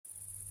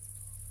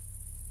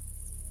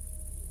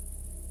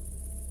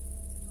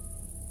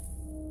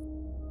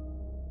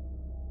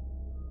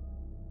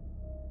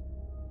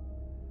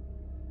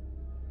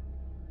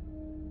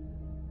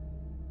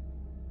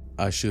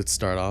I should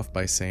start off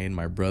by saying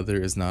my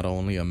brother is not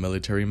only a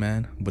military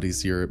man, but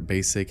he's your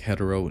basic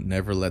hetero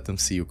never let them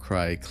see you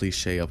cry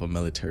cliche of a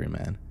military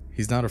man.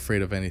 He's not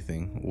afraid of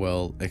anything,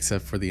 well,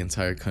 except for the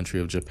entire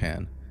country of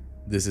Japan.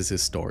 This is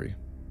his story.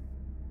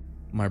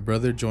 My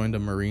brother joined the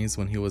Marines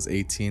when he was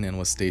 18 and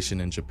was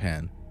stationed in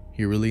Japan.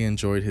 He really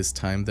enjoyed his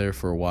time there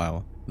for a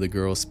while, the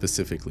girls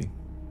specifically.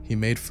 He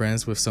made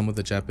friends with some of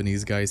the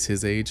Japanese guys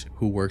his age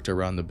who worked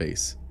around the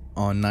base.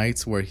 On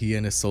nights where he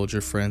and his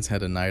soldier friends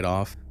had a night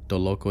off, the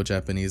local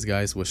Japanese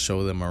guys would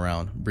show them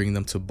around, bring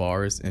them to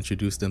bars,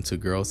 introduce them to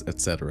girls,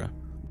 etc.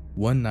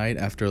 One night,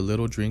 after a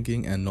little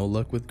drinking and no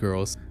luck with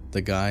girls,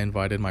 the guy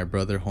invited my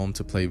brother home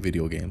to play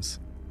video games.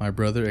 My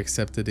brother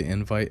accepted the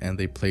invite and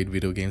they played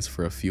video games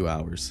for a few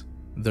hours.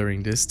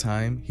 During this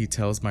time, he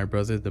tells my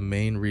brother the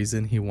main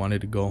reason he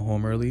wanted to go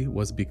home early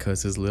was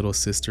because his little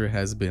sister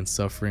has been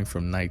suffering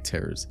from night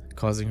terrors,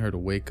 causing her to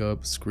wake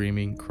up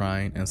screaming,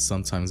 crying, and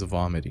sometimes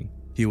vomiting.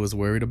 He was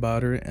worried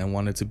about her and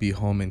wanted to be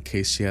home in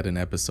case she had an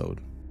episode.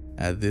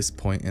 At this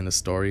point in the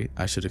story,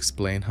 I should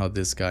explain how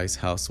this guy's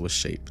house was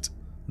shaped.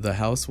 The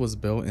house was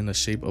built in the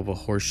shape of a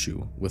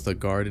horseshoe with a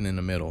garden in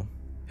the middle.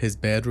 His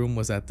bedroom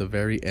was at the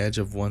very edge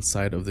of one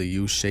side of the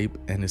U shape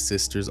and his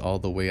sister's all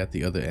the way at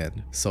the other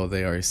end, so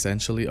they are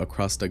essentially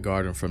across the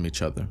garden from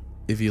each other.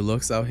 If he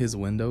looks out his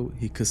window,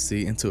 he could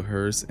see into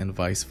hers and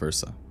vice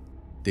versa.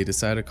 They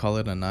decide to call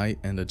it a night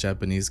and the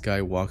Japanese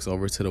guy walks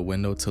over to the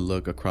window to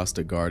look across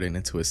the garden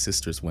into his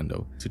sister's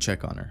window to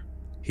check on her.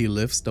 He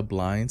lifts the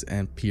blinds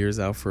and peers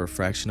out for a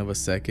fraction of a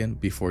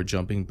second before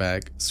jumping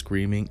back,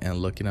 screaming and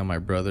looking at my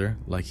brother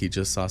like he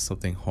just saw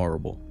something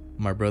horrible.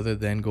 My brother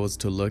then goes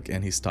to look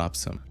and he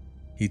stops him.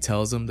 He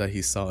tells him that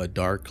he saw a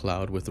dark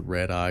cloud with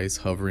red eyes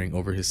hovering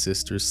over his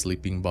sister's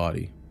sleeping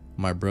body.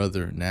 My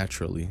brother,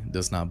 naturally,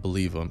 does not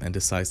believe him and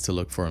decides to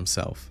look for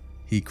himself.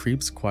 He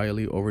creeps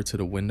quietly over to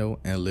the window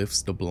and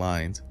lifts the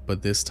blind,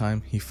 but this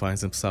time he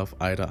finds himself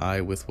eye to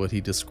eye with what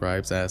he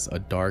describes as a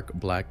dark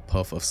black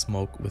puff of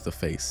smoke with a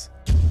face.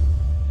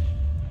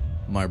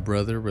 My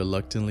brother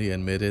reluctantly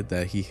admitted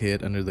that he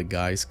hid under the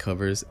guy's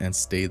covers and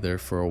stayed there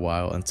for a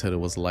while until it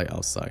was light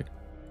outside.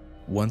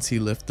 Once he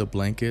lifted the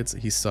blankets,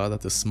 he saw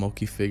that the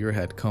smoky figure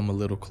had come a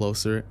little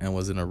closer and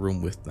was in a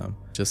room with them,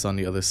 just on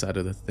the other side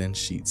of the thin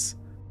sheets.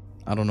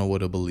 I don't know what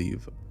to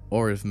believe.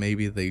 Or if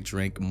maybe they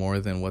drank more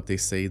than what they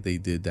say they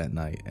did that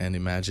night and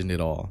imagined it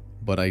all,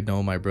 but I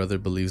know my brother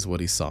believes what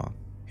he saw.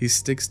 He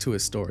sticks to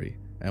his story,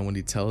 and when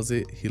he tells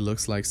it, he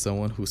looks like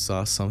someone who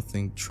saw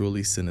something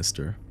truly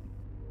sinister.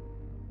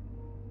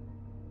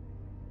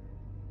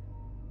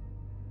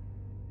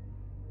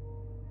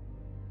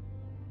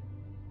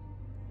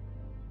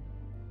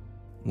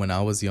 When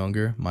I was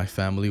younger, my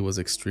family was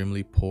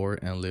extremely poor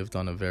and lived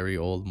on a very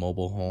old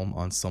mobile home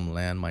on some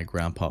land my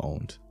grandpa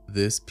owned.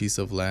 This piece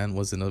of land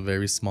was in a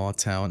very small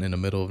town in the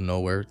middle of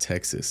nowhere,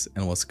 Texas,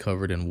 and was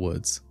covered in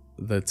woods.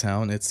 The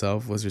town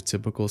itself was your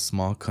typical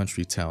small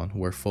country town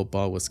where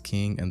football was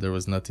king and there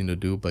was nothing to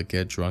do but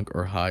get drunk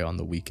or high on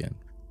the weekend.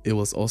 It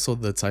was also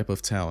the type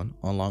of town,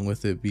 along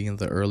with it being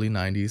the early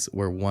 90s,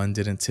 where one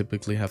didn't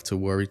typically have to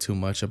worry too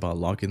much about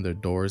locking their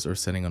doors or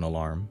setting an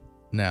alarm.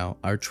 Now,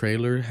 our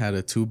trailer had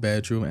a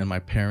 2-bedroom and my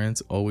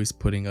parents, always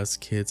putting us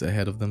kids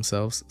ahead of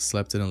themselves,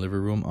 slept in the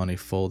living room on a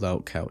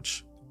fold-out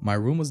couch. My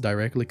room was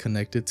directly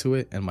connected to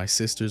it and my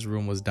sister's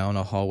room was down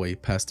a hallway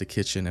past the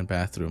kitchen and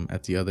bathroom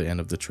at the other end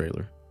of the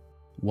trailer.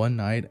 One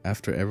night,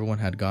 after everyone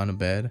had gone to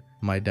bed,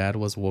 my dad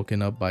was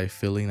woken up by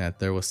feeling that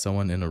there was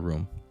someone in the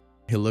room.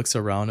 He looks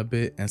around a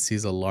bit and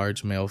sees a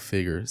large male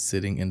figure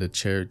sitting in the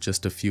chair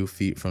just a few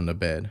feet from the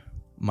bed.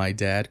 My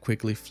dad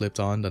quickly flipped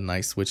on the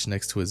night switch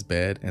next to his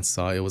bed and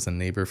saw it was a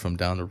neighbor from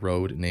down the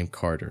road named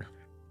Carter.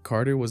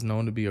 Carter was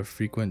known to be a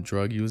frequent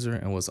drug user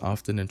and was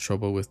often in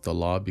trouble with the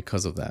law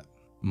because of that.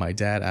 My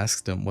dad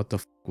asked him what the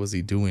f was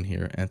he doing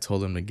here and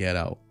told him to get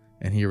out,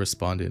 and he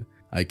responded,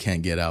 "I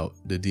can't get out,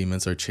 the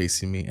demons are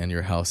chasing me and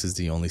your house is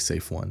the only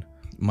safe one."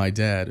 My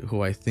dad,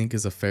 who I think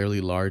is a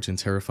fairly large and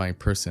terrifying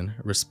person,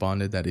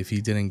 responded that if he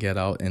didn't get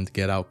out and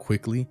get out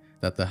quickly,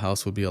 that the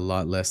house would be a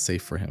lot less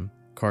safe for him.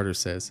 Carter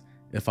says,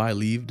 "If I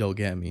leave, they'll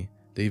get me.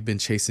 They've been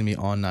chasing me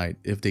all night.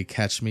 If they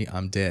catch me,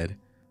 I'm dead."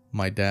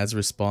 My dad's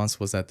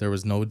response was that there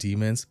was no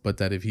demons, but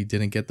that if he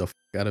didn't get the f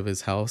out of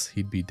his house,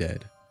 he'd be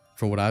dead.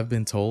 From what I've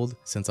been told,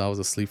 since I was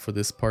asleep for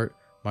this part,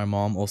 my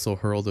mom also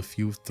hurled a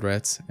few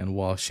threats, and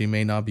while she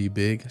may not be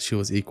big, she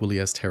was equally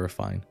as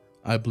terrifying.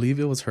 I believe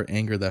it was her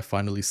anger that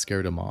finally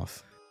scared him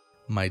off.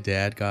 My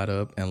dad got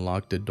up and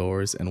locked the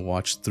doors and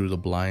watched through the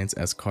blinds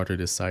as Carter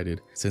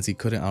decided, since he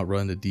couldn't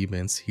outrun the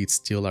demons, he'd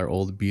steal our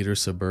old beater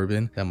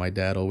Suburban that my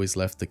dad always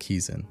left the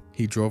keys in.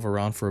 He drove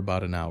around for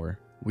about an hour.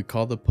 We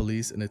called the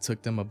police and it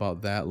took them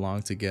about that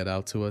long to get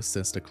out to us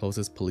since the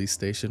closest police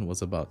station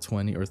was about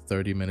 20 or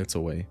 30 minutes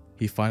away.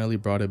 He finally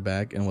brought it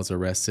back and was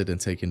arrested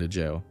and taken to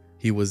jail.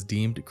 He was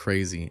deemed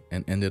crazy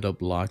and ended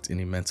up locked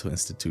in a mental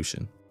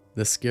institution.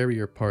 The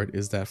scarier part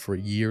is that for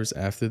years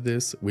after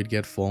this, we'd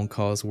get phone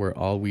calls where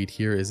all we'd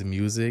hear is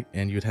music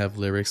and you'd have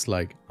lyrics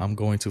like, "I'm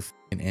going to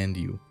f***ing end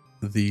you."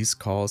 These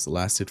calls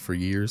lasted for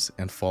years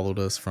and followed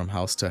us from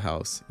house to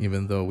house,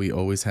 even though we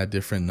always had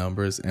different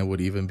numbers and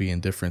would even be in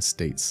different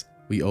states.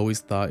 We always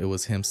thought it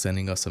was him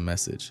sending us a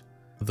message.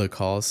 The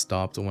calls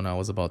stopped when I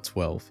was about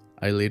 12.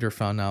 I later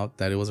found out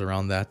that it was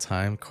around that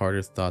time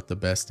Carter thought the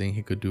best thing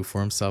he could do for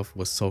himself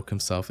was soak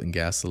himself in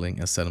gasoline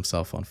and set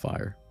himself on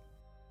fire.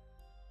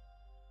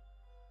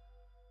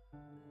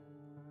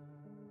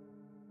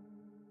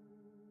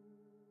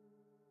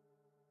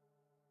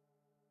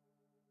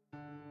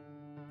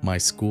 My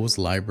school's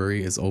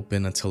library is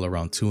open until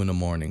around 2 in the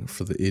morning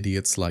for the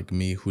idiots like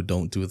me who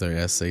don't do their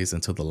essays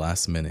until the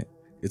last minute.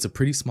 It's a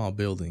pretty small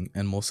building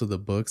and most of the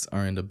books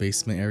are in the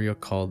basement area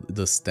called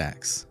the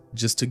stacks.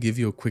 Just to give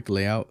you a quick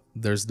layout,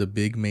 there's the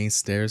big main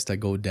stairs that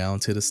go down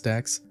to the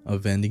stacks, a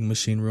vending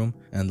machine room,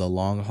 and the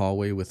long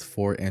hallway with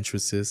 4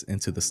 entrances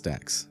into the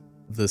stacks.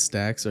 The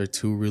stacks are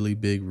 2 really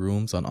big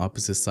rooms on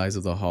opposite sides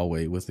of the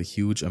hallway with a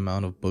huge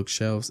amount of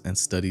bookshelves and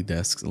study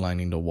desks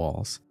lining the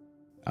walls.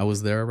 I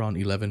was there around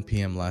 11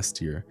 p.m. last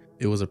year.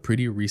 It was a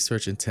pretty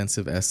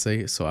research-intensive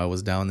essay, so I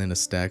was down in the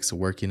stacks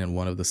working in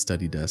one of the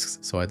study desks,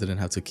 so I didn't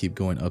have to keep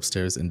going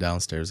upstairs and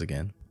downstairs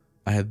again.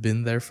 I had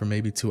been there for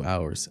maybe 2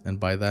 hours,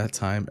 and by that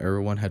time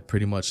everyone had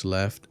pretty much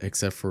left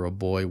except for a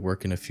boy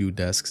working a few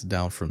desks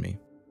down from me.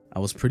 I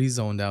was pretty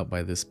zoned out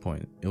by this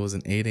point. It was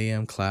an 8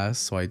 a.m. class,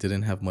 so I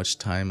didn't have much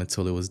time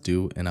until it was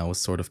due and I was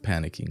sort of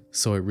panicking.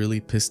 So it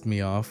really pissed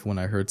me off when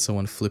I heard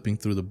someone flipping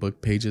through the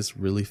book pages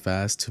really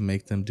fast to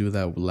make them do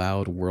that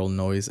loud whirl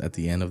noise at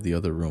the end of the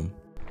other room.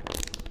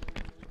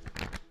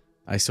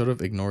 I sort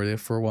of ignored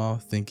it for a while,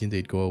 thinking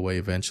they'd go away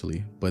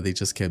eventually, but they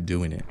just kept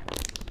doing it.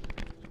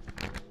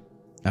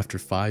 After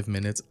 5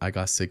 minutes, I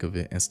got sick of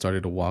it and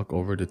started to walk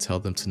over to tell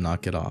them to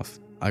knock it off.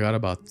 I got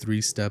about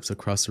 3 steps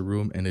across the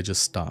room and it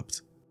just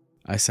stopped.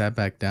 I sat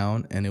back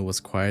down and it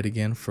was quiet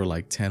again for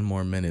like 10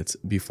 more minutes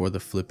before the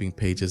flipping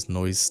pages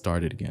noise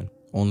started again,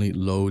 only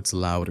loads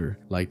louder,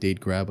 like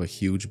they'd grab a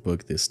huge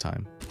book this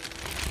time.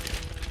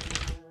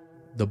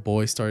 The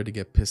boy started to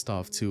get pissed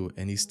off too,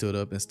 and he stood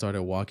up and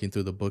started walking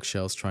through the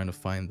bookshelves trying to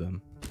find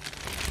them.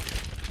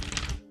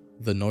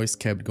 The noise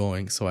kept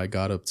going, so I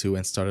got up too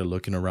and started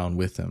looking around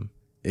with him.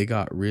 It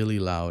got really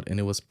loud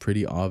and it was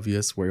pretty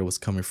obvious where it was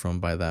coming from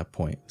by that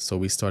point, so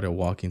we started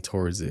walking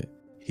towards it.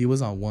 He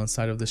was on one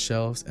side of the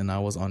shelves and I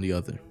was on the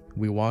other.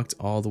 We walked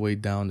all the way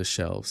down the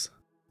shelves.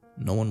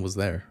 No one was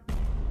there.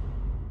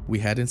 We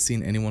hadn't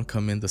seen anyone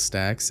come in the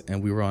stacks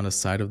and we were on the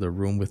side of the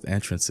room with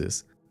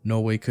entrances.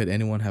 No way could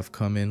anyone have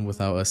come in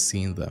without us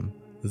seeing them.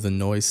 The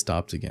noise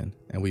stopped again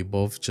and we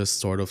both just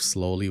sort of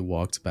slowly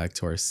walked back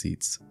to our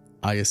seats.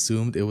 I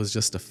assumed it was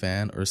just a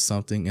fan or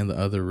something in the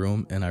other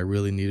room and I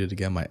really needed to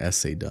get my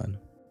essay done.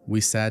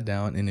 We sat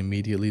down and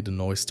immediately the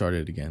noise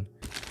started again.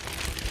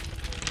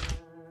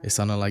 It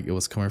sounded like it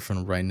was coming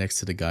from right next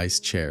to the guy's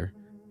chair.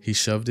 He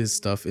shoved his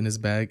stuff in his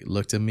bag,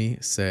 looked at me,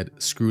 said,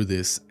 "Screw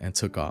this," and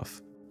took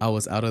off. I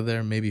was out of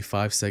there maybe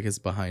 5 seconds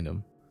behind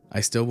him.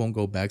 I still won't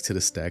go back to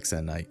the stacks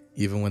at night,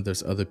 even when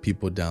there's other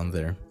people down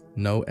there.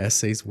 No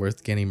essay's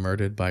worth getting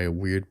murdered by a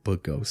weird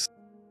book ghost.